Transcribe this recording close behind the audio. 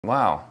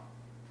Wow,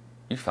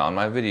 you found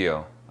my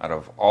video. Out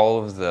of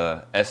all of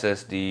the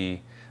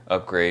SSD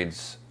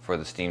upgrades for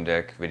the Steam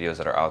Deck videos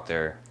that are out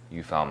there,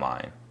 you found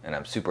mine, and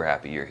I'm super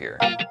happy you're here.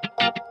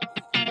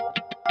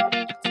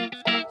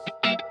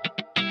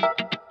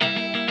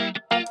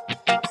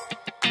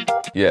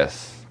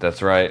 Yes,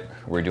 that's right.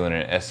 We're doing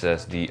an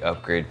SSD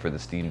upgrade for the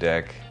Steam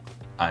Deck.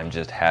 I'm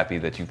just happy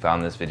that you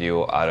found this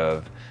video out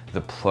of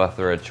the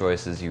plethora of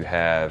choices you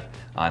have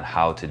on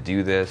how to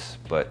do this.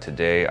 But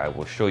today I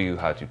will show you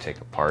how to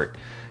take apart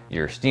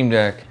your Steam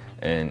Deck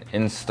and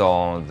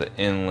install the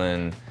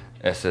inland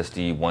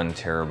SSD 1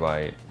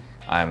 terabyte.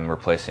 I'm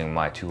replacing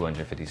my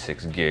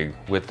 256 gig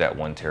with that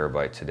 1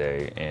 terabyte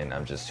today, and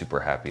I'm just super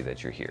happy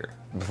that you're here.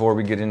 Before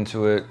we get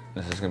into it,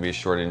 this is gonna be a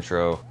short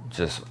intro.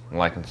 Just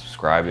like and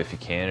subscribe if you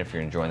can, if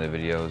you're enjoying the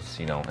videos.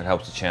 You know, it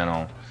helps the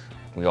channel.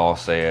 We all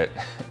say it.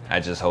 I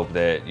just hope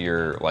that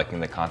you're liking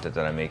the content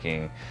that I'm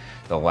making.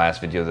 The last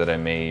video that I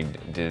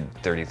made did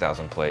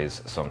 30,000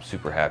 plays, so I'm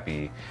super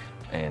happy.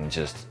 And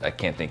just, I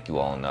can't thank you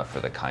all enough for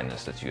the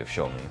kindness that you have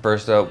shown me.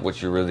 First up,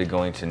 what you're really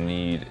going to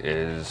need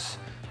is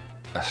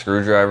a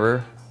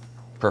screwdriver,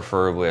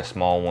 preferably a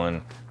small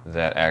one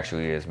that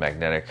actually is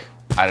magnetic.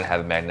 I don't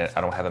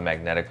have a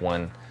magnetic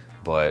one,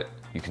 but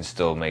you can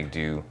still make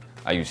do.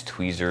 I use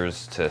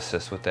tweezers to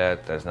assist with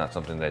that. That's not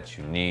something that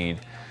you need.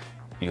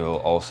 You'll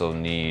also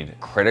need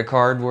credit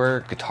card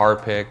work, guitar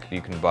pick. You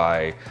can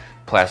buy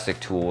plastic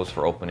tools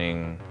for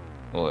opening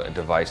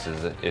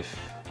devices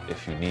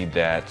if you need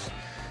that.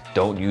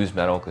 Don't use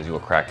metal because you will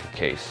crack the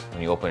case.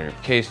 When you open your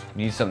case,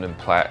 you need something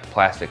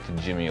plastic to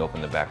jimmy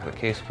open the back of the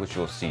case, which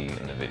you'll see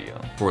in the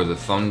video. For the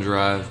thumb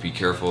drive, be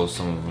careful,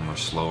 some of them are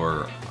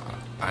slower.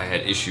 I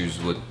had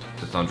issues with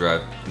the thumb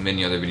drive.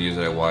 Many other videos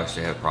that I watched,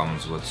 they had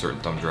problems with certain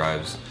thumb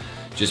drives.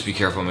 Just be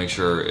careful, make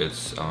sure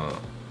it's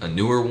a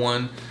newer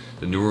one.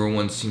 The newer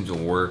ones seem to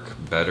work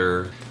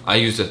better. I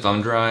used a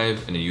thumb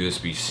drive and a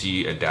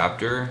USB-C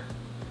adapter,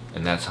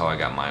 and that's how I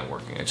got mine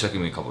working. It took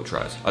me a couple of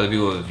tries. Other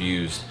people have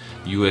used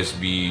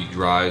USB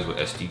drives with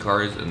SD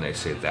cards, and they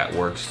say that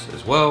works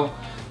as well.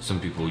 Some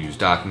people use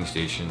docking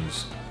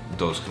stations.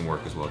 Those can work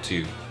as well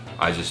too.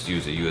 I just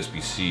use a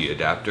USB-C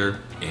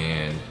adapter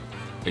and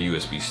a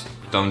USB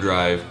thumb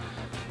drive,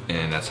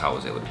 and that's how I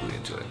was able to boot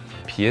into it.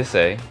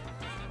 PSA,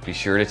 be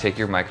sure to take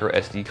your micro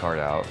SD card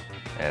out,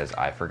 as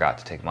I forgot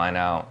to take mine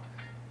out,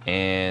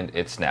 and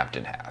it snapped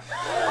in half.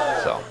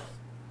 So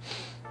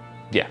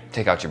yeah,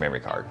 take out your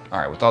memory card. All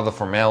right, with all the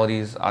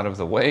formalities out of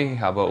the way,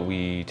 how about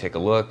we take a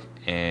look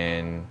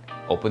and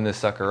open this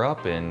sucker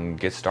up and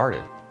get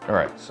started. All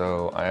right,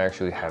 so I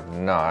actually have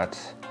not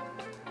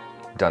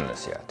done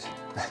this yet.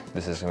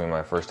 This is gonna be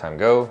my first time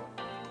go.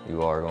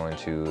 You are going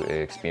to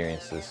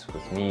experience this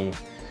with me,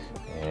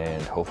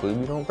 and hopefully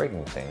we don't break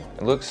anything.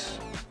 It looks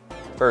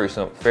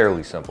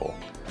fairly simple.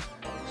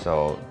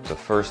 So the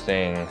first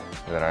thing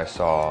that I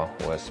saw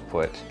was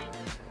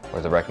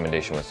the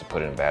recommendation was to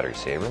put in battery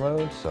saver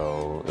mode.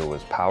 So it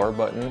was power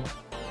button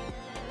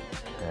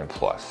and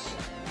plus.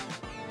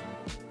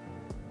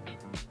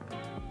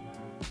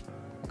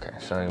 Okay,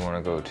 so you want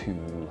to go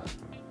to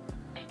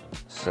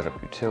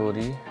setup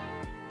utility.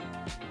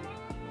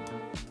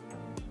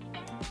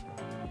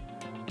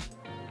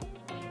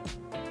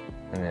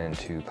 And then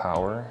to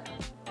power.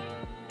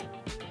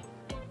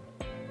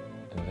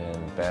 And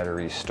then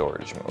battery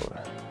storage mode.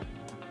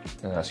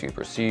 And as you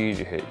proceed,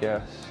 you hit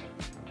yes.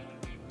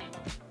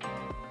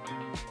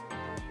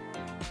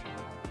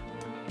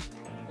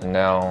 And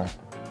now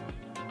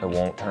it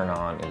won't turn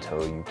on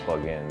until you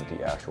plug in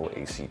the actual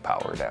AC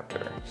power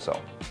adapter. So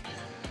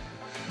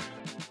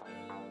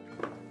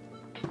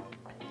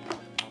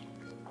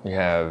you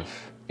have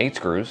 8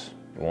 screws.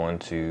 1,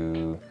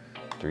 2,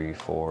 3,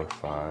 4,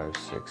 5,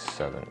 6,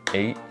 7,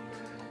 8.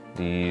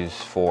 These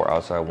 4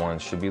 outside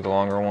ones should be the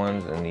longer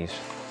ones, and these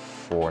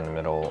 4 in the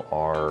middle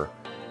are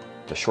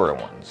the shorter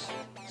ones.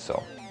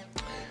 So,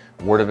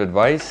 word of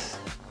advice,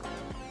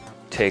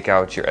 take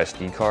out your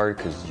SD card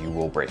because you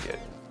will break it.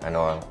 I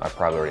know I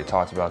probably already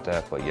talked about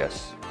that, but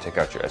yes, take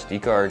out your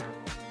SD card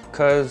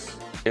because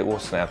it will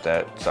snap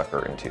that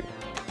sucker in two.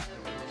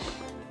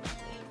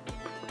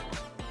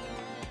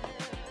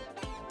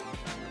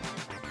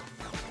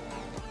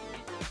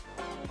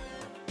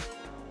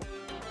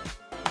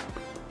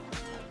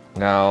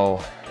 Now,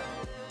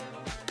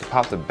 to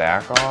pop the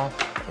back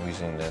off, I'm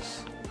using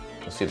this.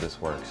 Let's see if this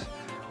works.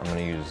 I'm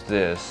gonna use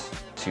this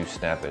to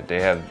snap it.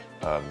 They have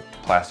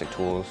plastic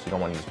tools. You don't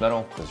want to use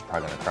metal because you're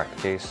probably gonna crack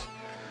the case.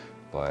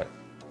 But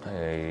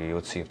hey,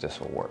 let's see if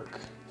this will work.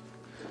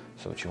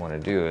 So what you want to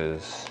do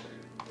is,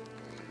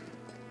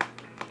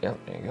 yep,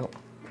 there you go.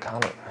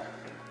 Got it.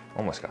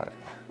 Almost got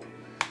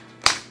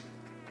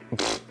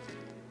it.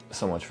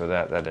 So much for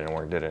that. That didn't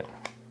work, did it?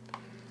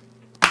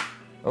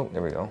 Oh,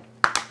 there we go.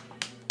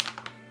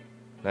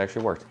 That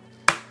actually worked.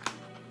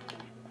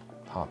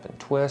 Pop and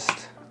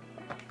twist.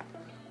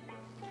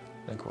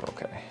 I think we're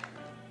okay.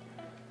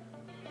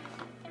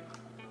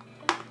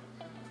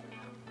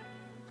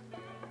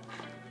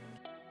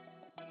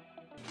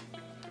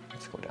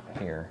 Let's go down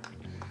here.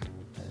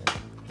 And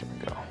there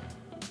we go.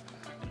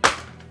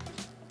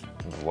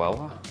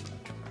 voila,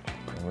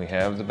 and we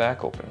have the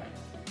back open.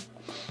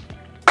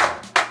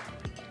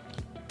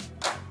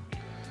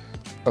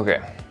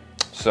 Okay,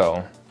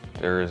 so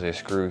there is a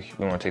screw.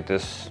 We want to take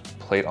this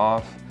plate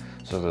off.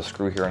 So the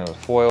screw here under the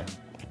foil,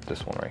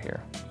 this one right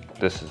here.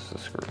 This is the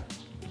screw.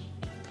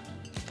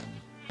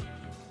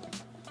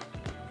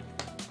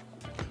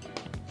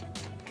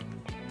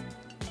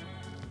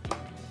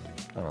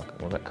 Oh,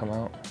 will that come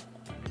out?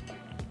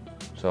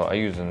 So I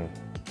use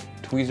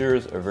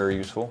tweezers are very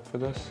useful for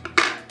this.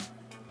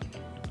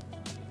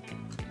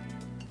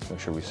 Make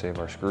sure we save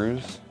our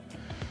screws.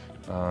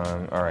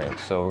 All right,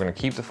 so we're gonna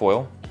keep the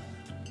foil.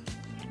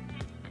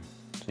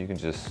 So you can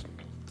just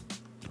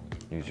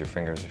use your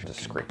fingers to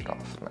just scrape it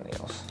off my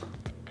nails.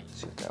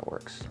 See if that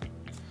works.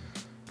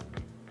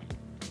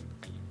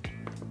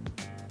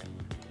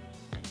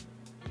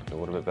 A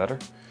little bit better.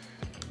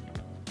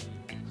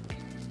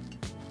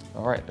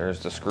 All right,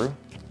 there's the screw.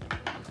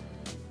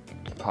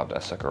 Pop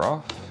that sucker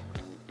off.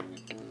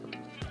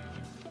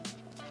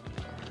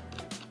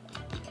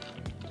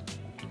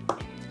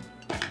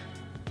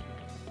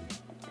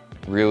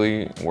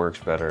 Really works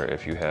better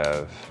if you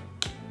have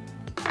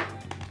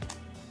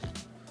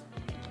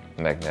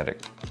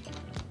magnetic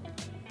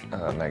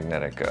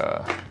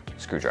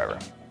screwdriver.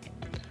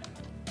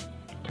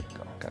 There you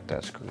go. Got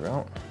that screw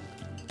out.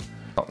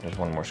 Oh, there's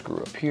one more screw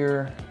up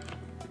here.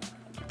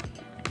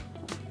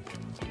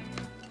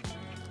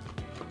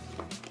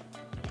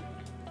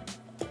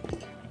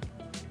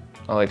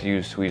 I like to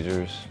use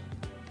tweezers.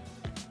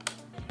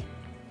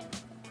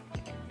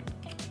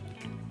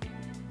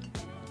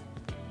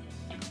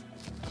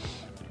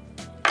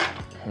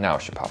 Now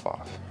it should pop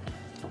off.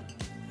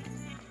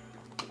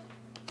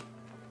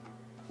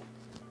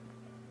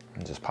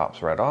 It just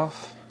pops right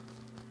off.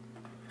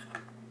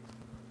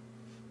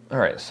 All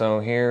right, so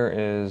here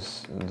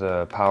is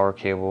the power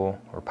cable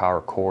or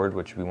power cord,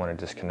 which we want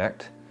to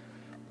disconnect.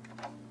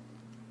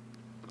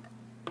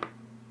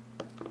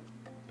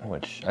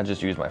 Which I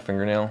just use my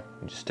fingernail.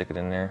 You just stick it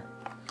in there.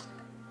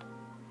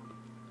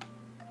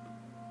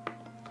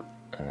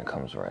 And it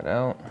comes right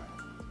out.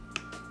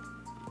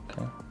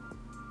 Okay.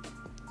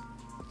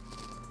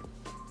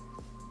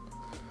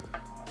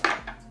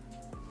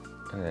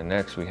 And then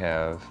next we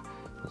have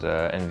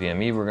the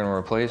NVMe we're going to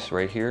replace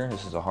right here.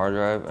 This is a hard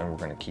drive, and we're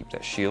going to keep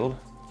that shield.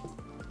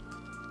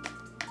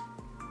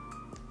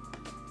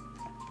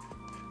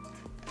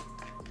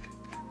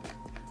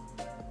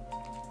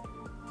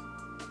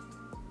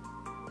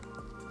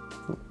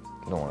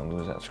 Don't want to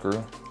lose that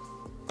screw.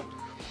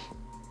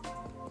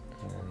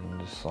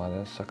 And just slide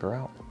that sucker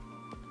out.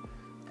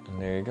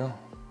 And there you go.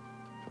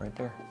 It's right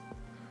there.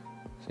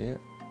 See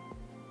it?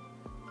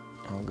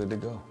 All good to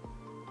go.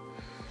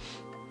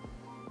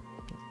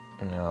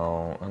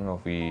 Now, I don't know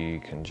if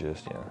we can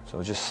just, yeah, so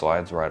it just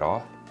slides right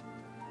off.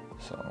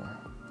 So,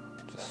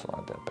 just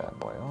slide that bad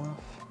boy off.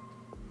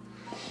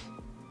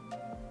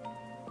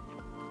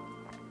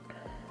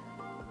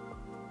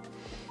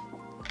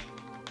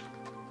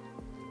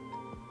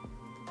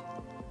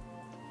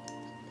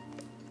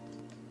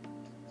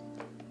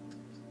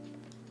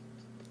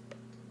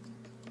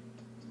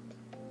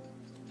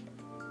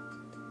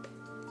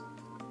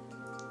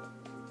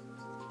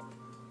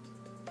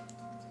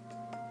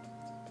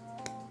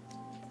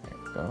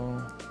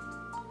 Go.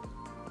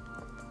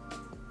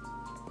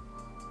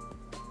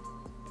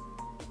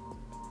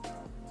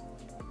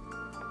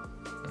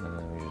 And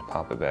then we just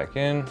pop it back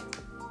in.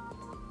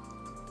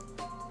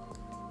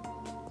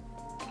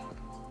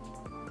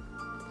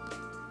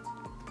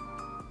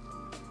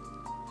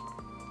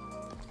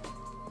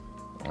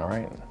 All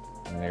right,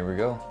 and there we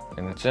go,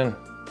 and it's in.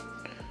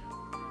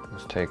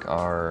 Let's take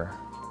our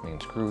main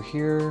screw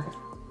here.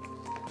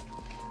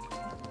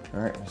 All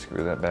right,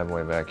 screw that bad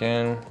boy back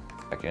in.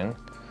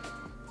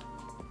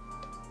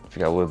 If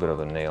you got a little bit of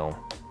a nail,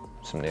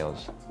 some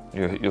nails,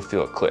 you'll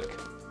feel it click.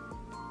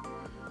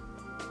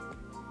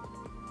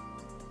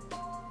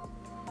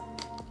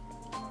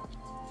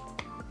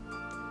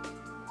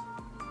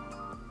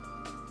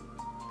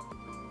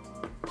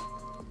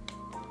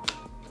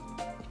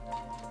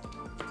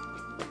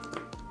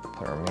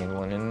 Put our main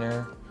one in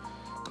there,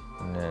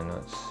 and then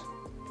let's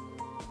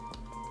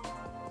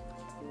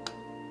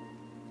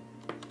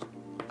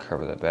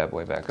cover that bad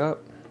boy back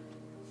up.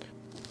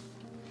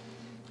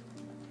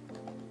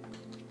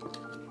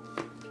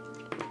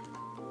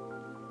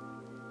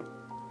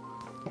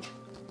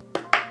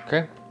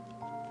 Okay,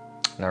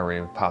 now we're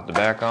ready to pop the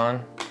back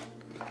on.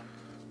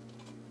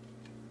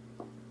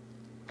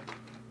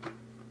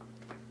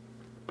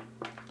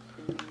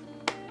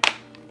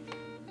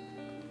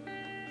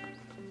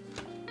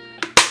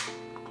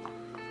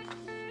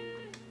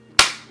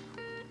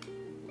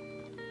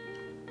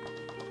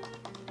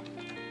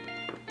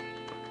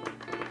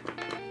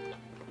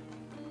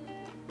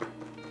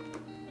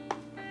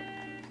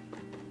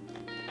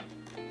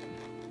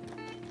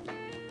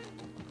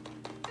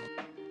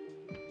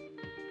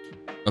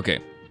 Okay,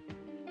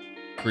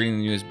 creating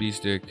the USB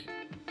stick,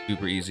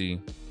 super easy.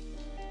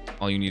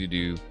 All you need to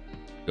do,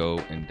 go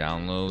and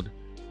download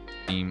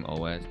Steam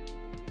OS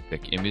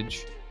pick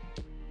image.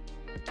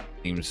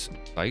 Steam's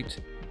site.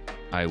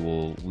 I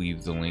will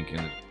leave the link in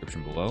the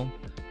description below.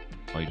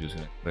 All you do is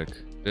gonna click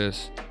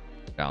this,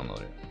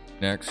 download it.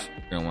 Next,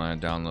 you're gonna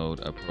want to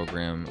download a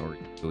program or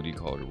utility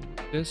called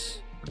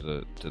Rufus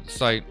to the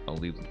site. I'll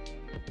leave the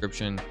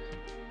description.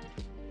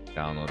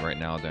 Download right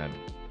now then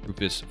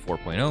Rufus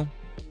 4.0.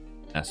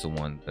 That's the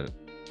one that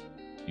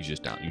you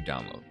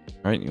download.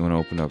 All right, you want to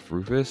open up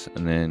Rufus,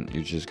 and then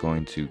you're just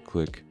going to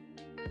click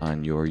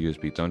on your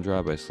USB thumb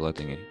drive by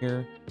selecting it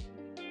here.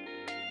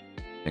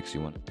 Next,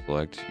 you want to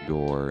select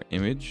your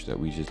image that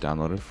we just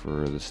downloaded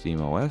for the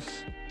Steam OS.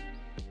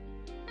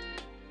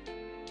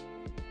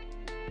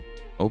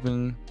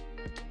 Open.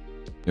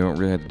 You don't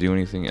really have to do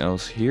anything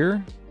else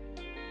here.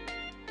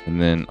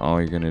 And then all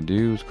you're going to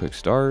do is click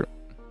start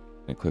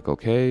and click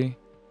OK.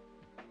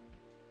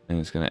 And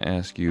it's going to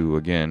ask you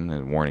again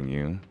and warning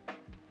you,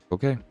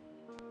 okay,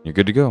 you're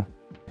good to go.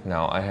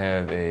 Now I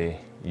have a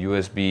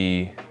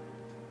USB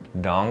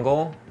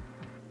dongle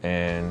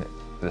and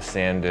the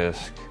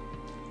SanDisk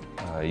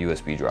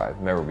USB drive.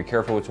 Remember, be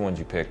careful which ones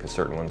you pick because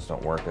certain ones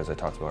don't work, as I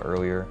talked about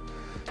earlier.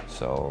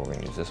 So we're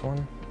gonna use this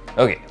one.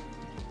 Okay,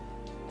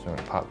 so I'm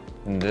gonna pop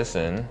this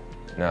in.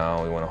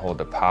 Now we want to hold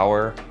the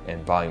power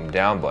and volume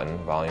down button,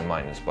 volume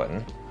minus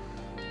button.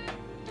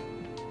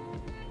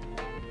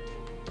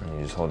 And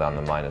you just hold down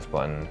the minus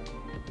button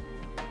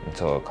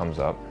until it comes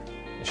up.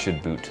 It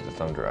should boot to the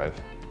thumb drive.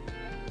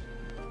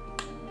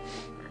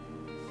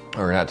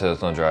 Or not to the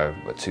thumb drive,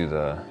 but to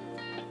the...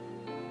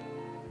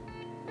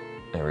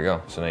 There we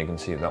go. So now you can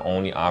see the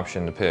only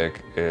option to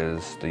pick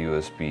is the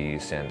USB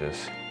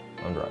SanDisk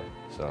thumb drive.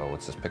 So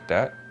let's just pick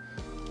that.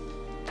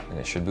 And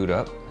it should boot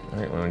up. All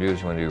right, what you want to do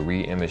is you want to do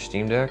re-image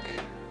Steam Deck.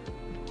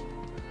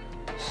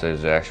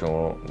 Says the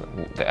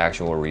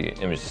actual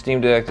re-image Steam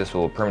Deck. This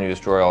will permanently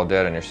destroy all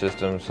data in your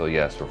system. So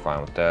yes, we're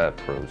fine with that.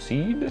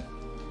 Proceed.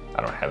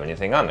 I don't have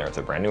anything on there. It's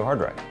a brand new hard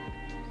drive.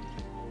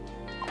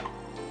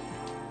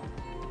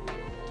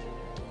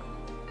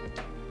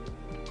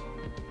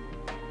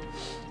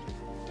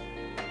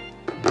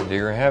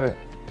 There you have it.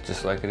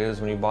 Just like it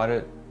is when you bought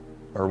it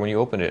or when you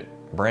opened it.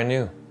 Brand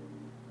new.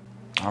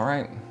 All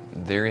right,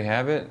 there you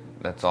have it.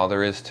 That's all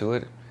there is to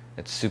it.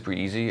 It's super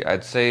easy.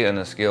 I'd say on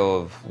a scale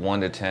of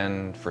 1 to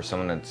 10 for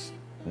someone that's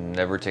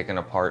never taken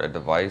apart a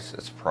device,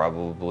 it's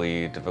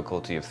probably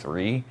difficulty of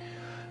 3.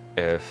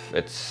 If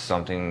it's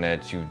something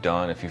that you've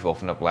done, if you've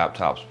opened up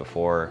laptops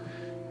before,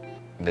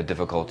 the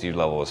difficulty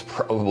level is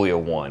probably a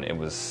 1. It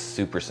was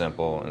super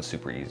simple and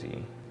super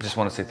easy. Just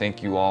want to say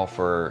thank you all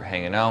for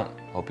hanging out.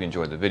 Hope you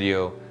enjoyed the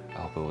video.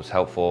 I hope it was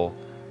helpful.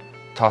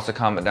 Toss a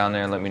comment down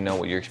there and let me know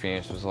what your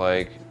experience was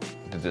like.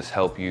 Did this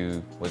help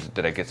you?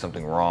 Did I get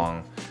something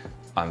wrong?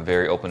 I'm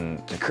very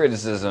open to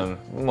criticism.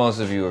 Most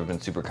of you have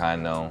been super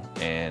kind though,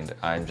 and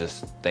I'm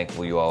just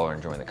thankful you all are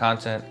enjoying the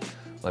content.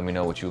 Let me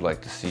know what you'd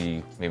like to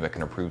see. Maybe I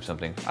can improve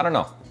something. I don't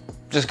know.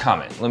 Just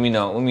comment. Let me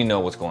know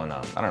what's going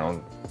on. I don't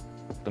know.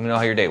 Let me know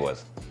how your day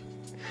was.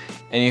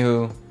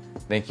 Anywho,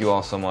 thank you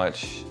all so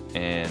much,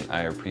 and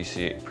I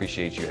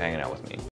appreciate you hanging out with me.